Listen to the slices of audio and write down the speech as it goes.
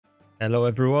Hello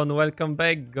everyone, welcome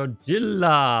back.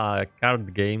 Godzilla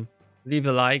card game. Leave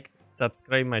a like,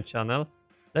 subscribe my channel.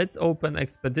 Let's open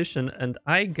expedition and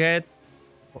I get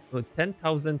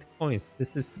 10,000 coins.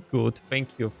 This is good. Thank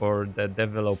you for the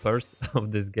developers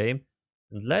of this game.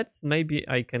 And maybe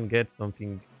I can get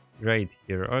something great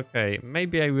here. Okay,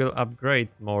 maybe I will upgrade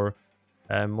more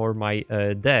my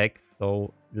deck.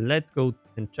 So let's go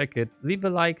and check it. Leave a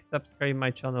like, subscribe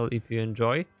my channel if you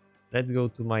enjoy. Let's go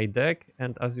to my deck,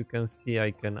 and as you can see,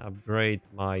 I can upgrade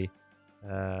my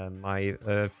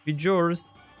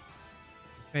figures.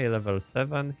 Okay, level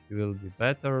 7. He will be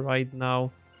better right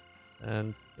now.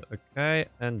 And okay,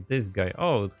 and this guy.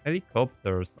 Oh,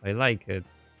 helicopters. I like it,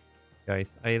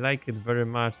 guys. I like it very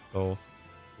much. So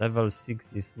level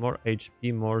 6 is more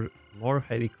HP, more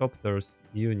helicopters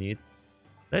unit.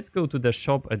 Let's go to the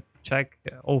shop and check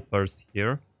offers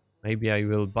here. Maybe I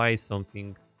will buy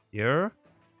something here.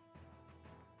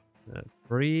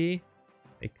 Free.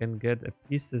 I can get a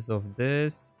pieces of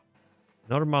this.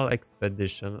 Normal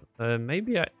expedition.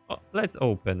 Maybe let's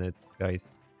open it,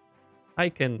 guys. I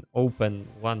can open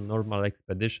one normal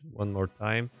expedition one more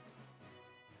time.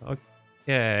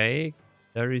 Okay.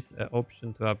 There is an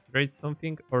option to upgrade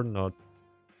something or not.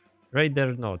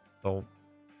 Rather not. So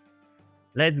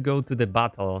let's go to the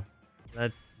battle.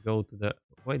 Let's go to the...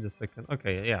 Wait a second.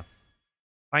 Okay, yeah.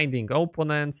 Finding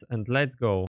opponents and let's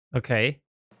go. Okay.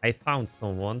 I found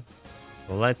someone.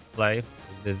 So let's play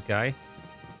with this guy.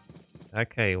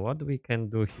 Okay, what we can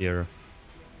do here?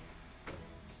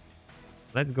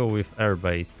 Let's go with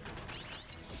airbase.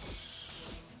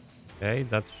 Okay,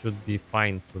 that should be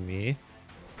fine to me.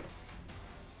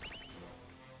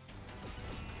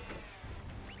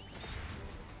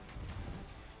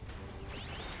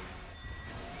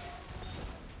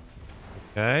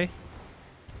 Okay.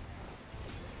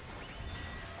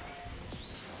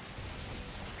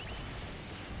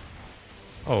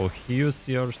 Oh, he used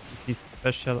his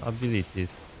special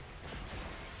abilities.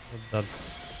 Not that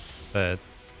bad.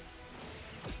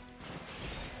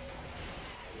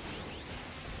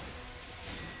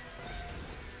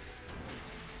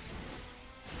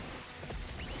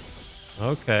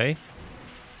 Okay.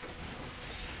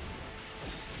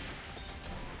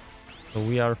 So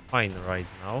we are fine right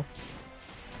now.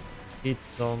 Hit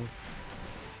some...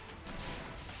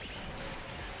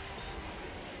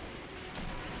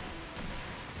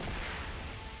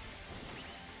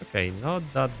 Okay, not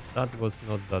that was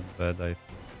not that bad, I think.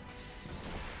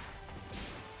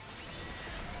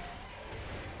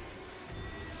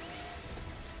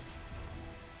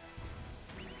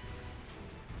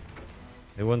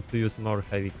 I want to use more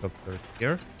helicopters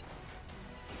here.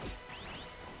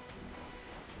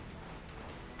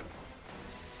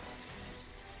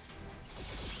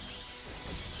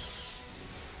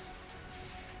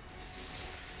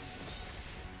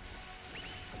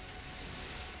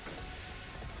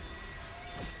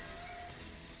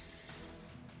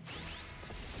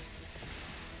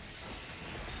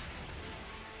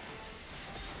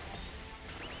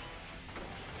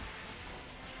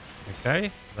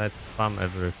 Okay, let's spam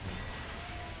everything.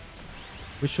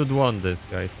 We should win this,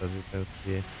 guys, as you can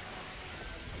see.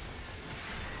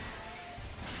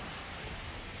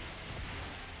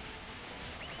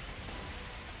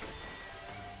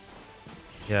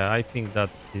 Yeah, I think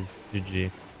that's his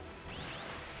GG.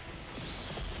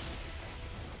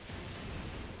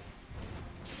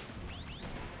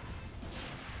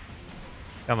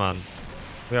 Come on.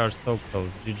 We are so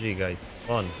close. GG, guys.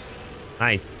 Won.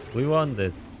 Nice. We won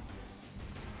this.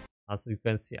 As you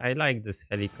can see, I like these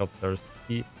helicopters.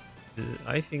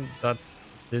 I think that's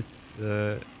this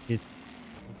is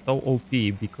so OP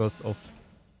because of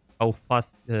how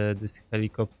fast these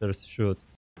helicopters shoot.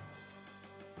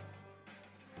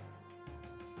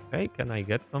 Okay, can I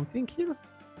get something here?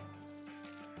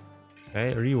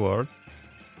 Okay, reward.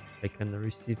 I can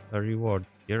receive a reward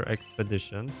here.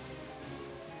 Expedition.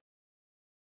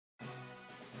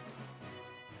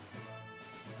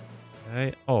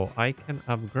 Okay. Oh, I can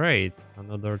upgrade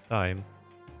another time.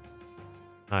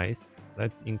 Nice.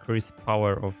 Let's increase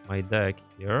power of my deck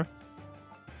here.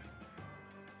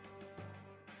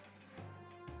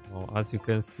 Oh, as you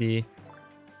can see,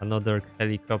 another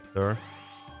helicopter.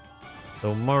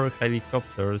 So more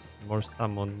helicopters, more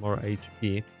summon, more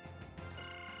HP.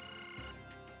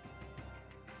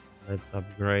 Let's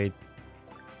upgrade.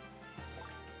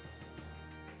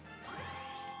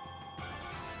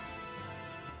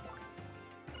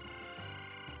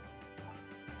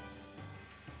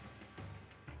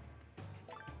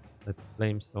 Let's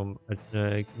claim some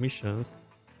missions.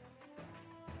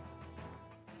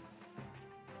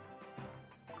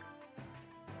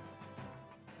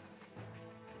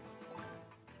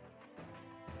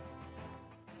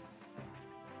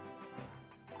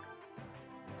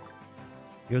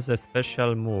 Use a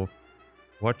special move.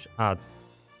 Watch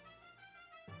ads.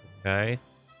 Okay.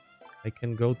 I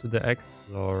can go to the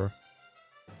explore.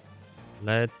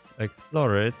 Let's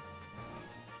explore it.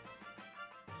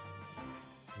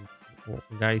 Oh,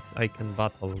 guys, I can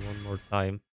battle one more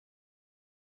time.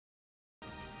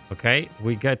 Okay,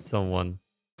 we get someone.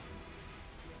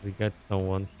 We get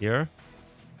someone here.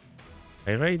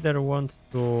 I rather want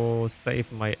to save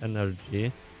my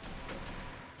energy.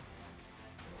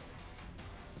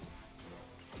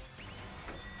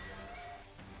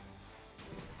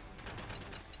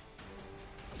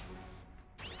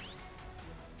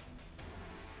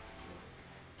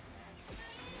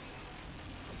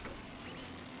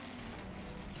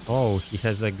 Oh, he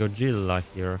has a Godzilla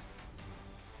here.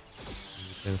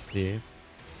 You can see.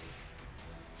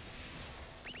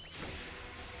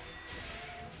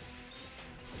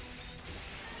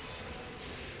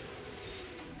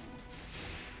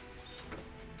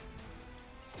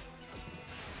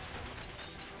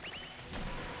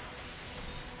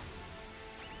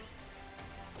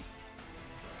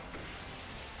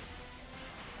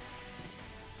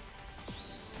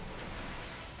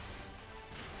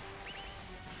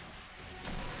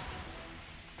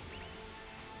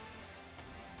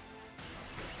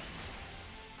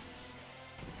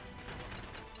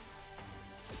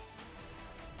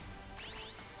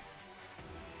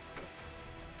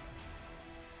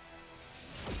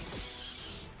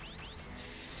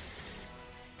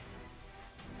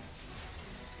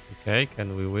 Okay,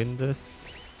 can we win this?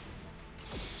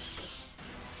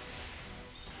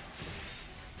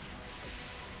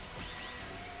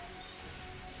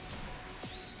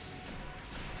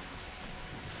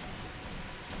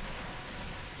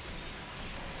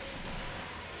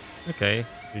 Okay,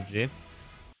 GG.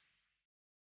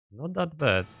 Not that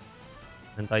bad.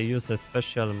 And I use a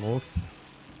special move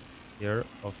here,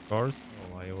 of course.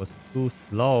 Oh, I was too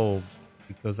slow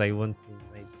because I want to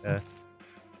make a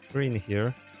screen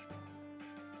here.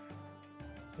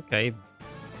 Okay,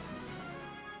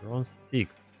 bronze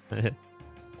 6.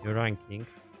 New ranking.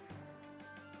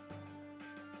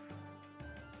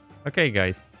 Okay,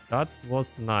 guys, that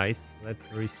was nice. Let's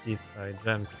receive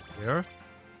gems here.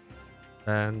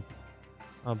 And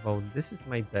about this is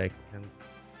my deck, and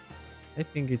I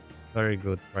think it's very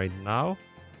good right now.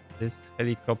 This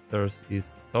helicopters is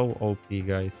so OP,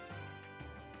 guys.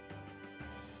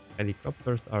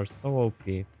 Helicopters are so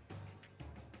OP.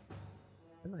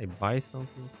 Can I buy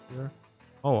something here?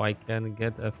 Oh, I can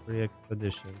get a free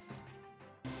expedition.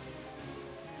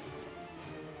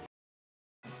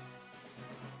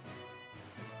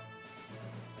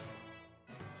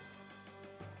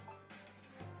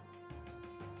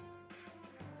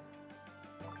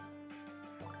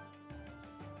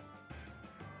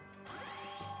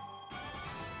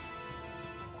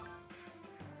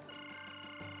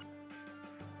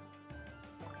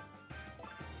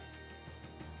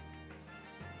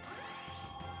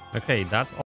 Okay, that's all.